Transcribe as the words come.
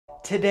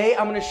Today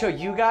I'm going to show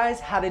you guys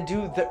how to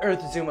do the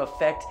Earth Zoom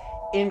effect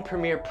in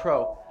Premiere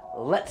Pro.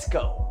 Let's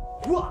go.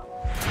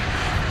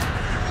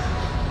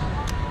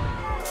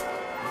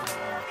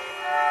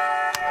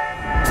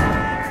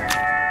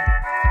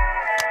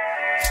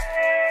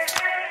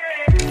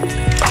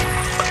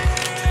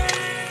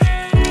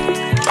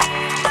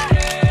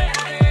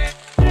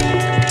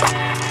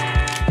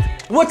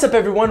 What's up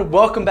everyone,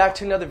 welcome back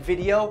to another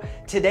video.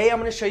 Today I'm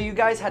going to show you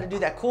guys how to do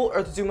that cool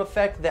Earth Zoom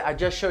effect that I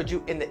just showed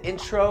you in the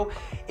intro.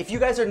 If you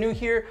guys are new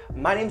here,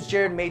 my name's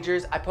Jared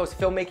Majors. I post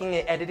filmmaking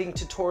and editing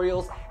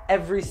tutorials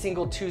every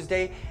single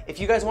Tuesday. If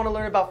you guys want to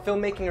learn about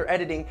filmmaking or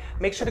editing,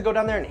 make sure to go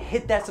down there and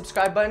hit that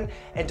subscribe button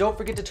and don't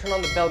forget to turn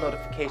on the bell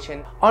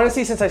notification.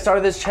 Honestly, since I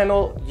started this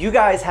channel, you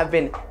guys have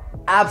been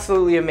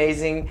absolutely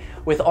amazing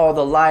with all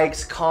the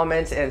likes,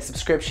 comments, and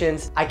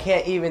subscriptions. I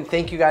can't even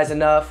thank you guys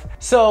enough.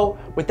 So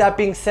with that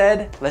being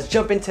said, let's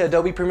jump into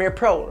Adobe Premiere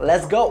Pro.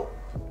 Let's go.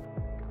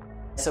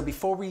 So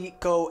before we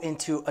go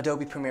into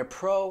Adobe Premiere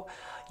Pro,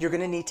 you're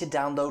gonna need to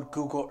download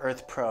Google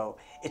Earth Pro.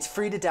 It's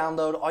free to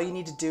download. All you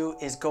need to do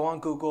is go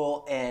on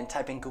Google and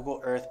type in Google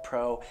Earth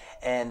Pro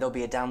and there'll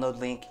be a download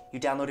link. You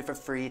download it for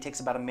free, it takes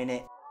about a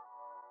minute.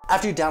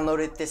 After you download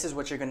it, this is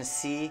what you're gonna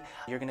see.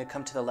 You're gonna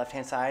come to the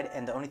left-hand side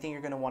and the only thing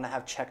you're gonna wanna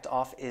have checked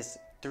off is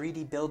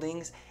 3D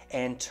buildings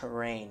and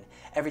terrain.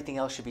 Everything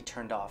else should be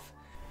turned off.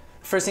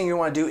 First thing you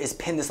wanna do is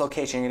pin this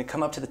location. You're gonna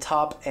come up to the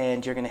top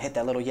and you're gonna hit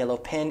that little yellow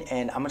pin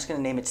and I'm just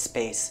gonna name it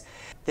space.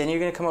 Then you're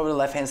gonna come over to the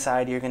left-hand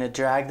side, you're gonna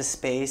drag the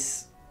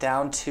space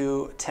down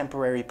to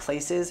temporary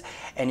places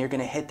and you're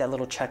gonna hit that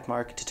little check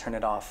mark to turn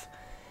it off.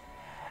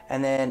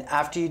 And then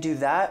after you do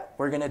that,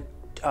 we're gonna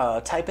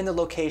type in the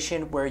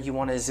location where you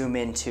want to zoom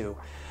into.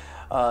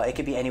 It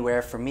could be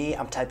anywhere. For me,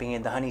 I'm typing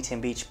in the Huntington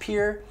Beach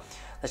Pier.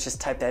 Let's just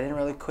type that in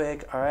really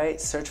quick. All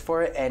right, search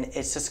for it and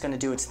it's just going to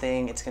do its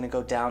thing. It's going to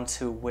go down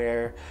to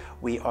where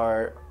we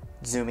are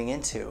zooming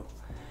into.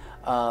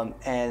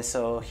 And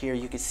so here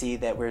you can see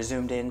that we're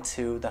zoomed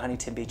into the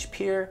Huntington Beach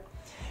Pier.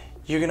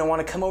 You're going to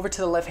want to come over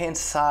to the left-hand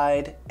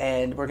side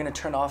and we're going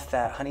to turn off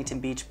that Huntington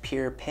Beach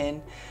Pier pin.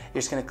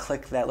 You're just going to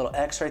click that little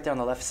X right there on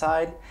the left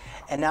side.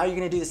 And now you're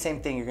going to do the same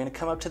thing. You're going to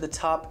come up to the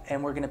top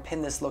and we're going to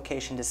pin this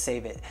location to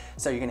save it.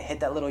 So you're going to hit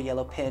that little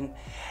yellow pin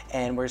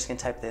and we're just going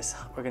to type this.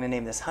 We're going to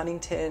name this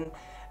Huntington,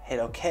 hit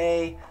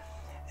OK.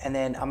 And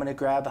then I'm going to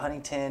grab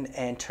Huntington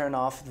and turn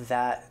off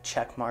that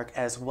check mark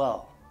as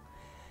well.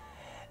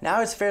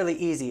 Now it's fairly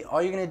easy.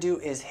 All you're going to do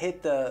is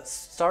hit the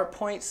start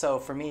point. So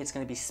for me, it's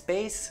going to be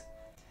space.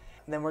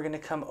 And then we're going to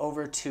come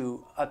over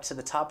to up to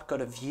the top, go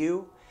to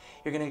view.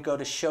 You're going to go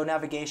to show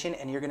navigation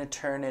and you're going to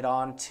turn it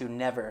on to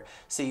never.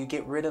 So you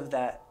get rid of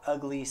that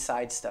ugly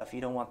side stuff.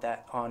 You don't want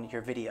that on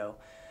your video.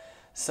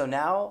 So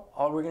now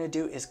all we're going to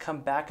do is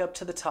come back up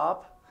to the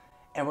top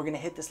and we're going to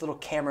hit this little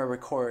camera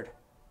record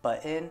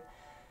button.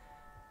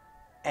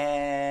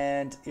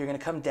 And you're going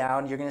to come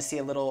down. You're going to see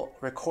a little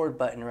record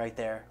button right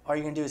there. All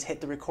you're going to do is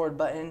hit the record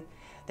button.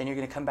 Then you're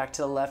going to come back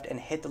to the left and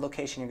hit the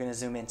location you're going to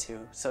zoom into.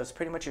 So it's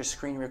pretty much your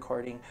screen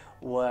recording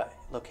what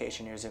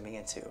location you're zooming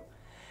into.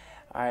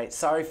 All right,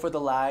 sorry for the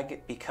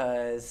lag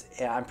because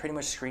I'm pretty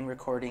much screen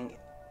recording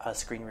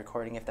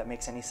if that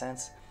makes any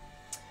sense.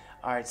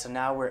 All right, so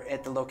now we're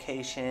at the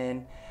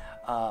location.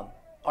 All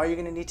you're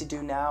going to need to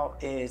do now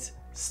is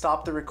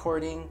stop the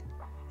recording.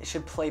 It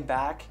should play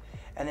back.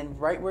 And then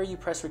right where you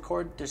press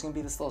record, there's going to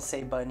be this little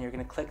save button. You're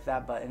going to click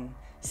that button,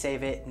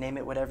 save it, name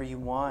it whatever you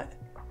want,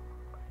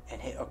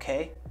 and hit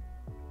OK.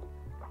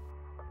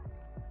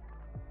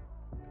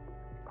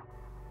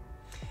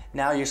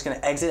 Now you're just going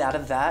to exit out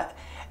of that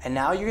and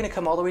now you're going to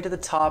come all the way to the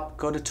top,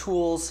 go to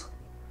tools,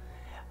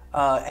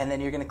 and then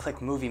you're going to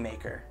click Movie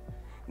Maker.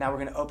 Now we're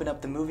going to open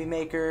up the Movie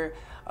Maker.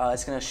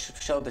 It's going to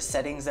show the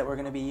settings that we're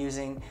going to be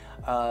using.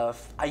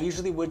 I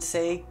usually would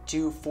say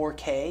do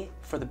 4K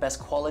for the best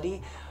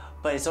quality,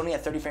 but it's only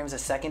at 30 frames a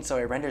second, so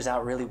it renders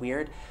out really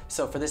weird.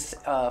 So for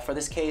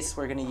this case,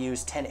 we're going to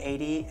use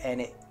 1080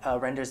 and it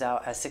renders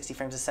out at 60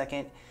 frames a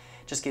second.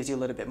 Just gives you a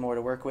little bit more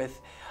to work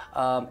with.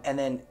 And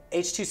then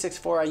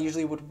H.264 I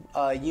usually would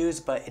use,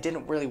 but it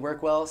didn't really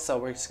work well. So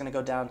we're just gonna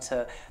go down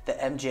to the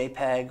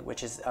MJPEG,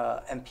 which is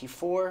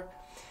MP4.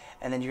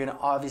 And then you're gonna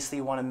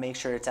obviously wanna make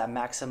sure it's at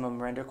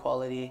maximum render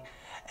quality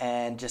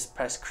and just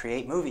press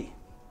Create Movie.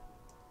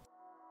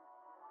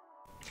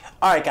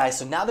 Alright guys,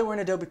 so now that we're in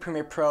Adobe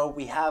Premiere Pro,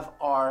 we have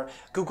our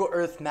Google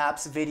Earth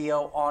Maps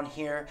video on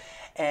here.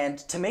 And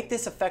to make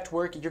this effect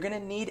work, you're going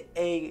to need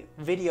a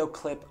video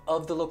clip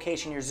of the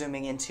location you're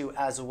zooming into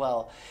as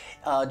well.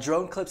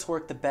 Drone clips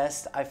work the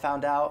best, I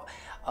found out,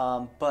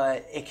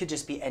 but it could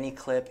just be any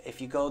clip. If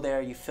you go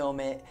there, you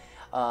film it,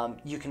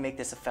 you can make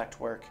this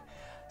effect work.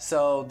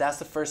 So that's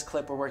the first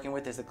clip we're working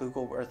with is the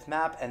Google Earth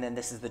Map, and then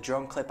this is the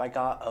drone clip I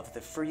got of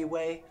the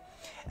freeway.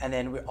 And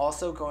then we're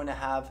also going to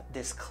have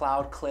this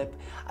cloud clip.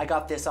 I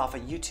got this off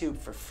of YouTube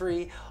for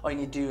free. All you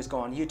need to do is go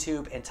on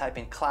YouTube and type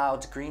in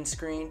clouds green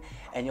screen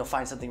and you'll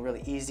find something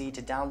really easy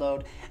to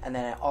download. And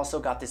then I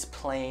also got this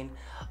plane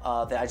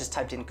that I just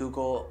typed in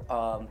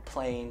Google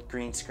plane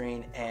green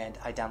screen and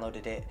I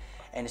downloaded it.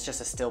 And it's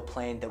just a still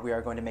plane that we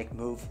are going to make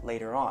move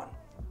later on.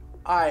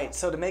 All right,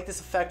 so to make this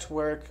effect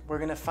work, we're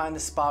gonna find the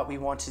spot we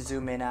want to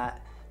zoom in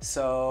at.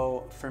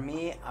 So for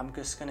me, I'm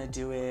just gonna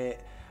do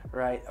it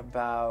right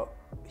about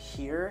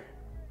here.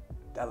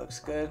 That looks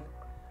good.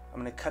 I'm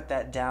gonna cut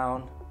that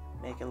down,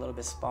 make it a little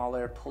bit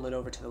smaller, pull it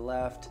over to the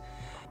left.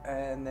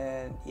 And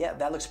then, yeah,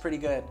 that looks pretty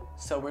good.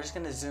 So we're just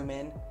gonna zoom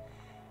in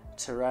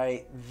to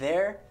right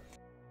there.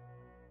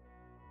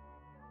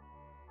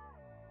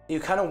 You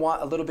kind of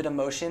want a little bit of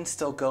motion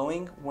still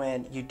going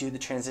when you do the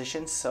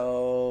transition.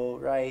 So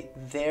right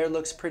there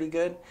looks pretty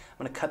good. I'm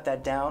gonna cut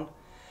that down.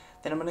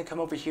 Then I'm gonna come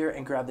over here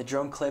and grab the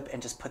drone clip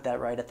and just put that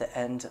right at the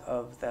end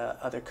of the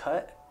other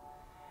cut.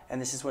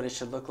 And this is what it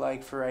should look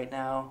like for right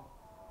now.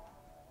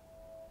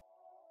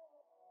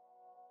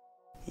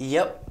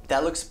 Yep,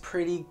 that looks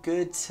pretty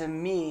good to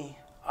me.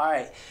 All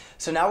right,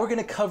 so now we're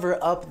gonna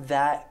cover up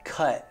that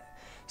cut.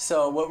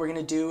 So what we're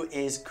gonna do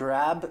is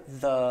grab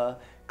the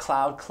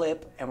cloud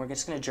clip and we're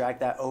just gonna drag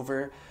that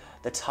over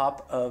the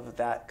top of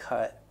that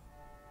cut.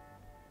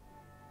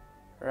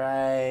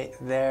 Right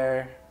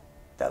there,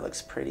 that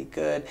looks pretty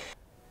good.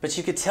 But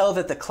you could tell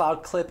that the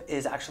cloud clip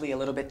is actually a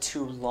little bit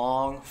too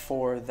long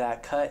for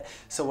that cut.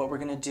 So what we're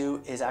gonna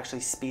do is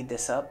actually speed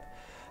this up.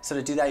 So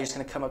to do that, you're just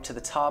gonna come up to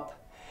the top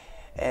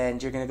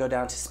and you're gonna go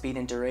down to speed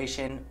and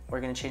duration.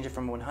 We're gonna change it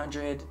from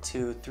 100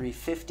 to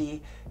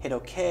 350, hit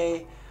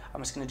okay.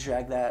 I'm just gonna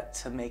drag that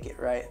to make it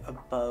right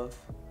above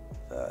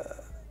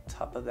the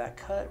top of that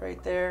cut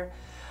right there.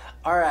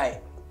 All right,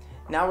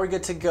 now we're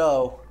good to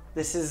go.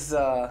 This is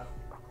the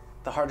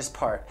hardest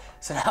part.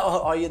 So now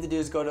all you have to do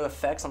is go to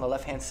effects on the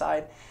left hand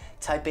side,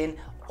 type in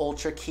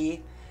Ultra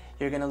key.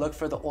 You're gonna look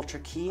for the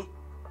Ultra key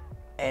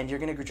and you're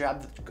gonna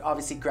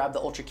obviously grab the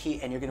Ultra key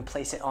and you're gonna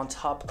place it on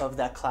top of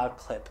that cloud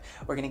clip.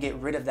 We're gonna get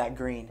rid of that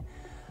green.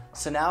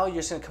 So now you're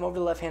just gonna come over to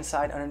the left hand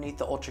side underneath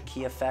the Ultra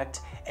key effect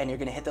and you're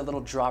gonna hit the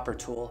little dropper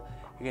tool.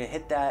 You're gonna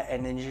hit that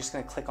and then you're just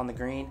gonna click on the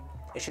green.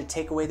 It should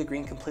take away the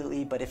green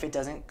completely, but if it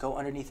doesn't, go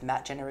underneath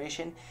matte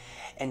generation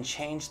and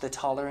change the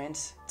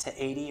tolerance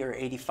to 80 or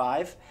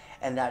 85,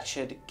 and that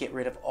should get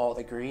rid of all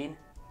the green.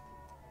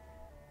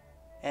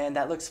 And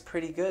that looks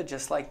pretty good,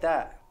 just like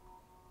that.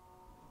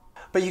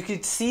 But you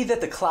could see that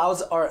the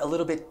clouds are a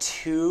little bit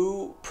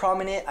too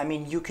prominent. I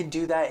mean, you could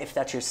do that if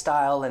that's your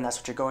style and that's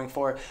what you're going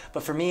for.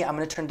 But for me, I'm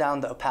gonna turn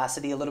down the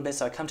opacity a little bit.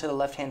 So I come to the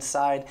left-hand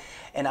side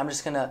and I'm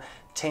just gonna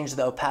change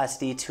the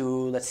opacity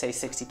to, let's say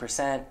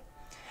 60%.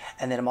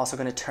 And then I'm also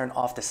gonna turn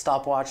off the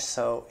stopwatch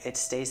so it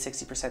stays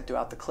 60%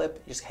 throughout the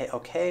clip. You just hit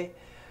okay.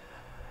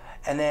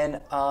 And then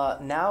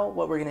now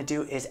what we're gonna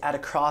do is add a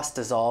cross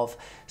dissolve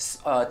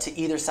to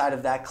either side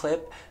of that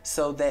clip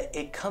so that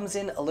it comes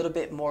in a little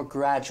bit more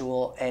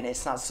gradual and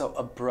it's not so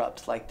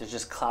abrupt, like there's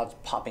just clouds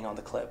popping on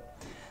the clip.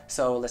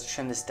 So let's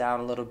trim this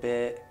down a little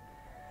bit.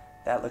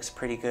 That looks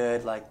pretty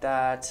good like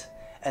that.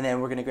 And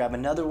then we're gonna grab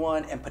another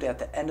one and put it at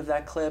the end of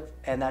that clip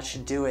and that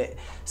should do it.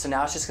 So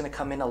now it's just gonna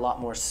come in a lot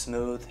more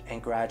smooth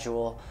and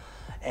gradual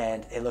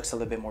and it looks a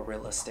little bit more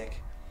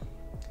realistic.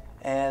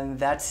 And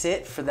that's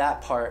it for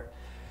that part.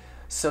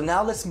 So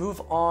now let's move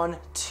on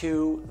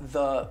to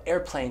the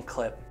airplane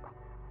clip.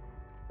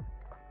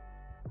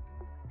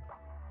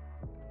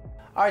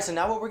 All right, so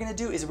now what we're gonna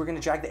do is we're gonna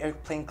drag the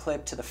airplane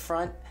clip to the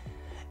front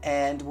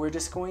and we're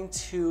just going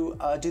to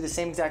do the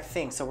same exact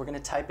thing. So we're gonna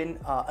type in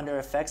under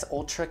effects,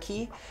 Ultra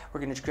key. We're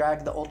gonna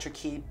drag the Ultra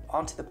key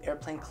onto the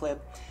airplane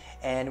clip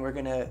and we're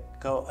gonna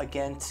go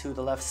again to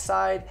the left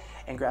side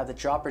and grab the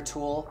dropper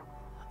tool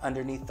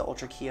underneath the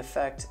Ultra key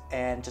effect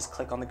and just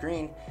click on the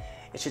green.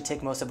 It should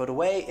take most of it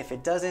away. If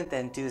it doesn't,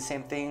 then do the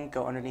same thing,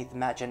 go underneath the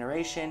matte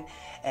generation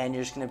and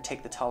you're just gonna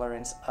take the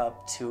tolerance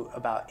up to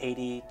about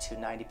 80 to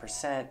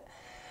 90%.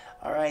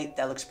 All right,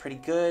 that looks pretty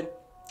good.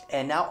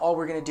 And now all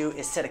we're gonna do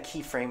is set a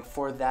keyframe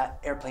for that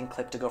airplane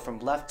clip to go from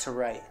left to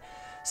right.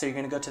 So you're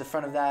gonna go to the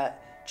front of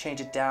that,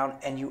 change it down,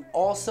 and you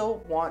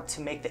also want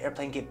to make the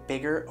airplane get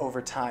bigger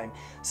over time.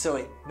 So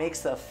it makes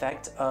the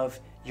effect of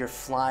you're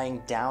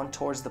flying down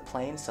towards the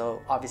plane,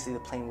 so obviously the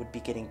plane would be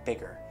getting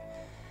bigger.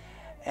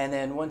 And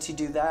then once you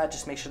do that,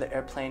 just make sure the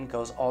airplane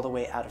goes all the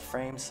way out of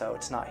frame, so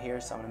it's not here,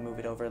 so I'm gonna move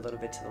it over a little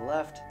bit to the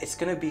left. It's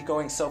gonna be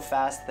going so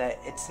fast that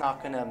it's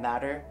not gonna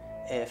matter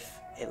if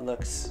it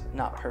looks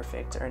not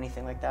perfect or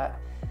anything like that.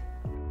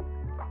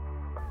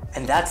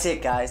 And that's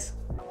it, guys.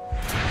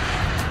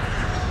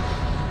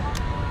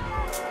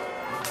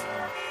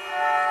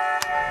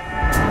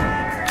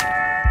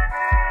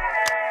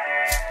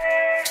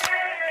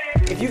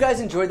 If you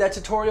guys enjoyed that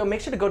tutorial, make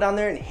sure to go down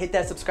there and hit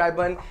that subscribe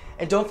button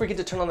and don't forget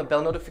to turn on the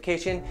bell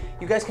notification.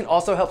 You guys can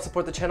also help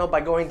support the channel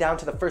by going down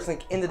to the first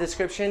link in the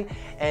description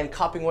and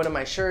copying one of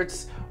my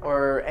shirts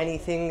or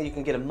anything. You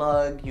can get a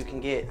mug, you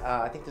can get,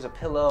 I think there's a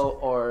pillow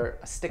or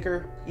a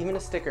sticker, even a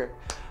sticker.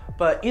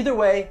 But either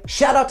way,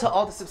 shout out to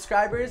all the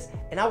subscribers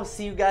and I will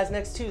see you guys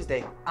next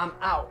Tuesday. I'm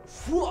out.